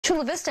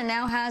Chula Vista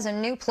now has a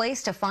new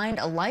place to find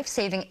a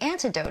life-saving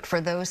antidote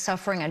for those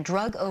suffering a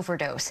drug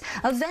overdose.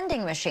 A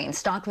vending machine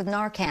stocked with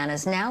Narcan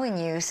is now in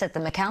use at the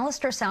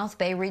McAlister South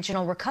Bay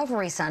Regional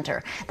Recovery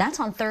Center. That's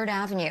on 3rd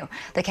Avenue.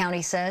 The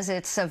county says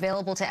it's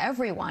available to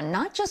everyone,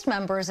 not just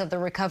members of the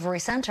recovery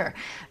center.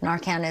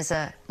 Narcan is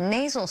a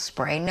nasal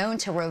spray known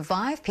to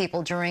revive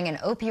people during an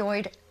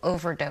opioid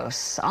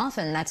overdose.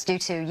 Often that's due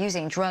to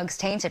using drugs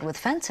tainted with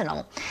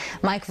fentanyl.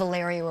 Mike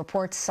Valerio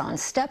reports on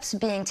steps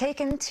being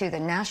taken to the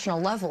national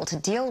level to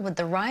deal with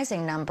the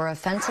rising number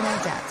of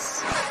fentanyl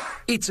deaths.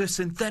 It's a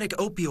synthetic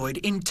opioid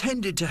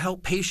intended to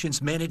help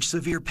patients manage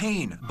severe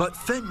pain, but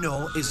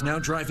fentanyl is now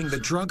driving the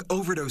drug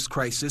overdose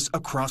crisis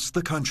across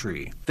the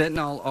country.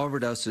 Fentanyl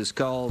overdoses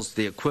cause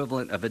the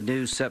equivalent of a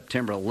new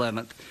September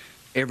 11th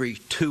every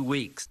 2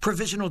 weeks.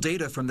 Provisional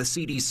data from the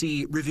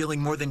CDC revealing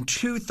more than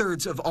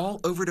 2/3 of all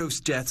overdose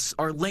deaths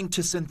are linked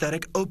to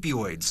synthetic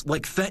opioids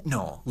like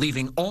fentanyl,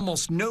 leaving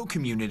almost no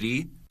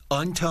community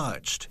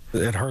untouched.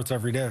 It hurts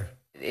every day.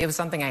 It was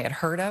something I had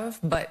heard of,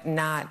 but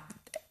not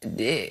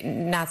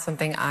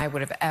something I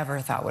would have ever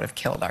thought would have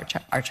killed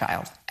our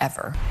child,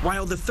 ever.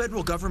 While the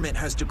federal government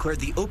has declared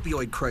the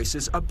opioid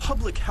crisis a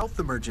public health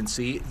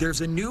emergency,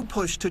 there's a new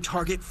push to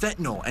target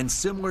fentanyl and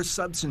similar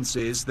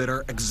substances that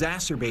are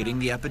exacerbating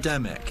the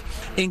epidemic,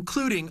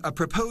 including a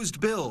proposed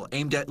bill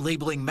aimed at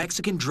labeling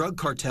Mexican drug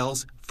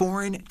cartels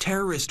foreign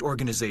terrorist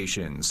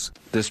organizations.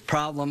 This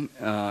problem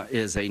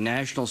is a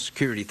national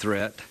security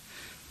threat.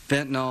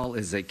 Fentanyl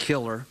is a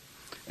killer,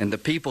 and the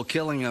people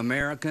killing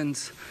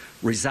Americans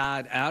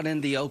reside out in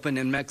the open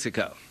in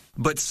Mexico.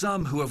 But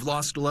some who have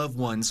lost loved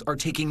ones are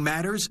taking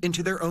matters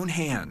into their own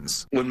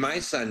hands. When my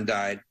son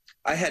died,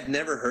 I had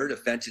never heard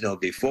of fentanyl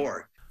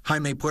before.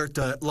 Jaime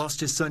Puerta lost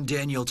his son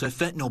Daniel to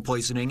fentanyl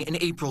poisoning in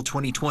April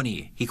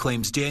 2020. He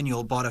claims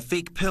Daniel bought a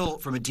fake pill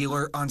from a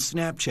dealer on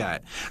Snapchat.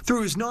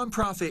 Through his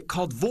nonprofit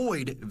called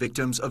Void,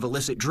 Victims of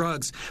Illicit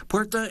Drugs,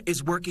 Puerta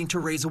is working to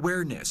raise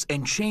awareness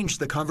and change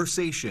the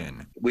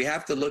conversation. We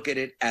have to look at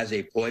it as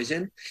a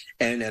poison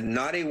and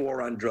not a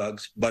war on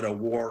drugs, but a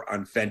war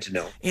on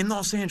fentanyl. In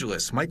Los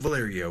Angeles, Mike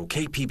Valerio,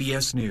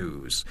 KPBS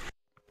News.